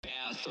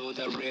So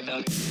the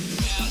rhythm.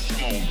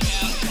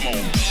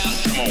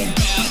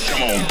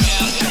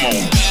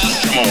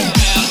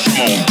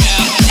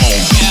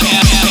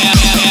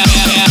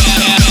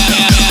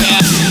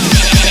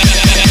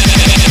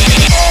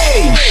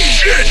 Oh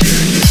shit!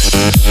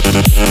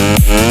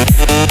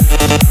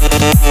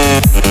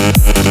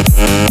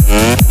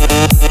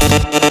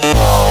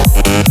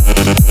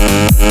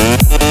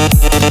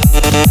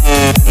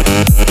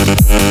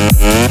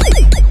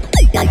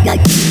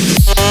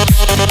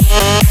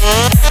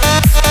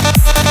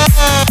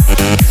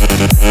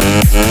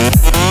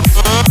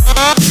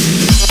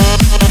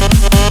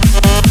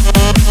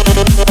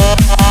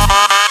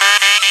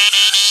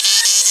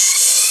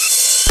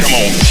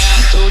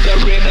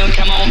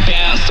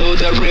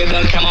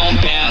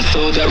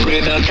 So the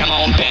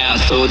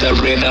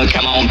rhythm,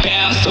 come on,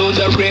 bounce. So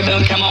the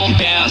rhythm, come on,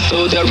 bounce.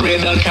 So the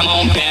rhythm, come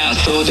on,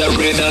 bounce. So the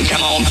rhythm,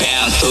 come on,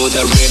 bounce. So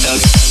the rhythm,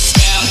 bounce.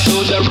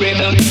 So the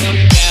rhythm,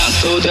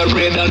 bounce. So the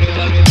rhythm,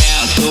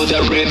 bounce. So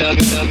the rhythm,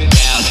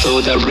 bounce.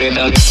 So the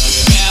rhythm,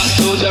 bounce.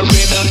 So the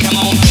rhythm, come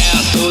on,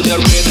 bounce. So the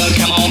rhythm,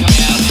 come on,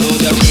 bounce. So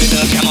the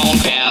rhythm, come on,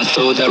 bounce.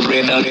 So the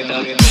rhythm, come on,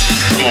 come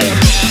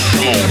on,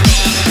 come on,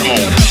 come on,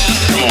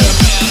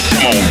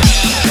 come on, come on,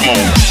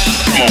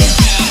 come on,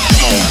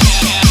 come on.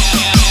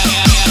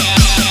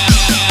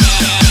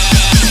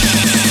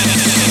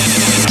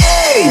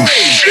 Oh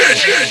shit!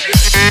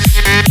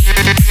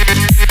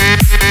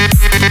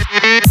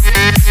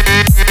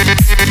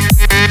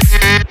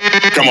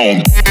 Come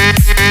on.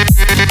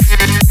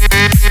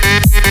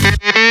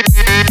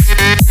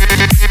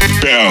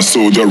 Bounce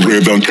to the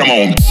rhythm, come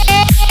on.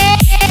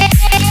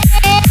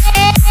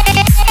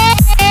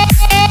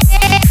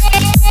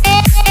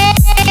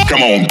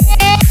 Come on.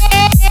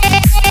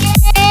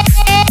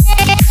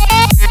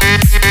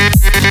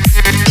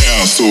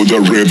 Bounce to the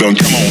rhythm,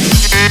 come on.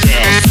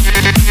 Bounce.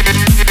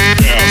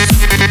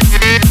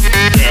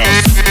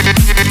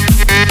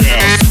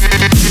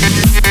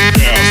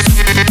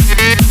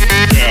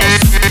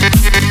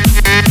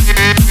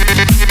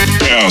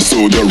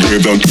 So the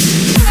rhythm,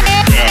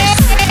 yes,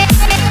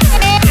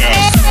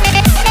 yes,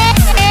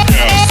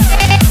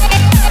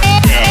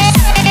 yes,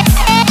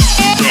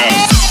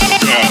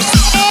 yes,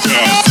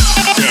 yes,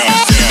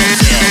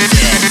 yes,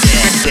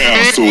 yes,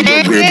 yes, so the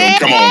rhythm,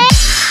 come on.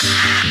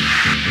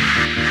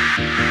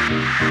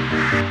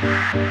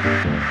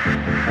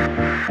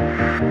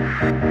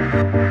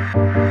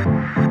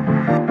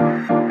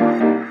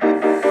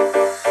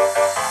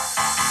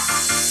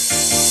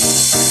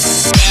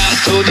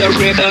 So the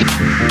rhythm.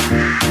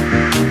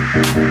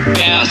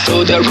 Bounce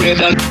to the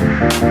rhythm.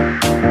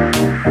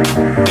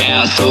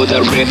 Bounce to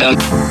the rhythm.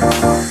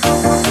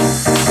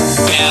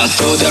 Bounce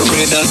to the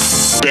rhythm.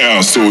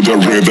 Bounce to the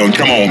rhythm.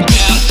 Come on.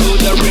 Bounce to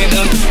the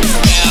rhythm.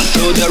 Bounce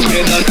to the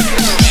rhythm.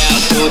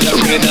 Bounce to the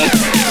rhythm.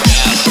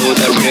 Bounce to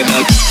the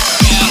rhythm.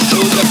 Bounce to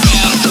the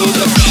bounce to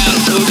the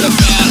bounce to the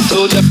bounce to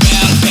the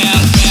bounce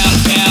bounce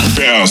bounce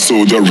bounce to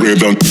the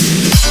rhythm.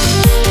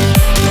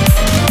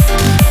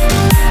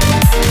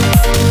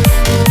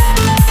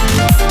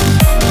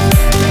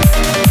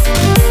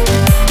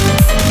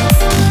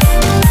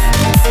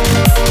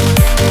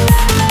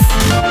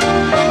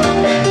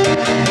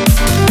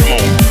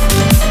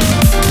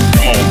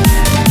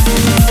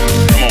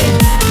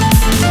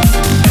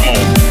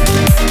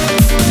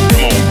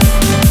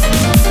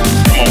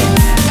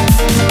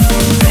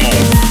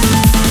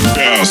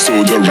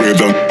 To the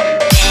rhythm.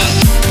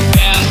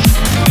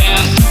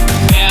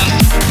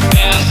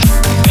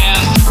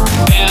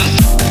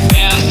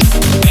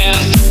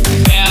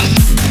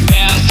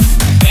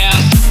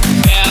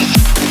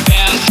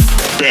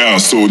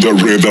 Bounce to the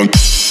rhythm.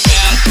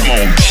 Come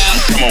on,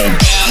 come on,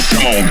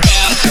 come on,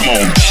 come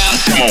on,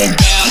 come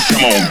on.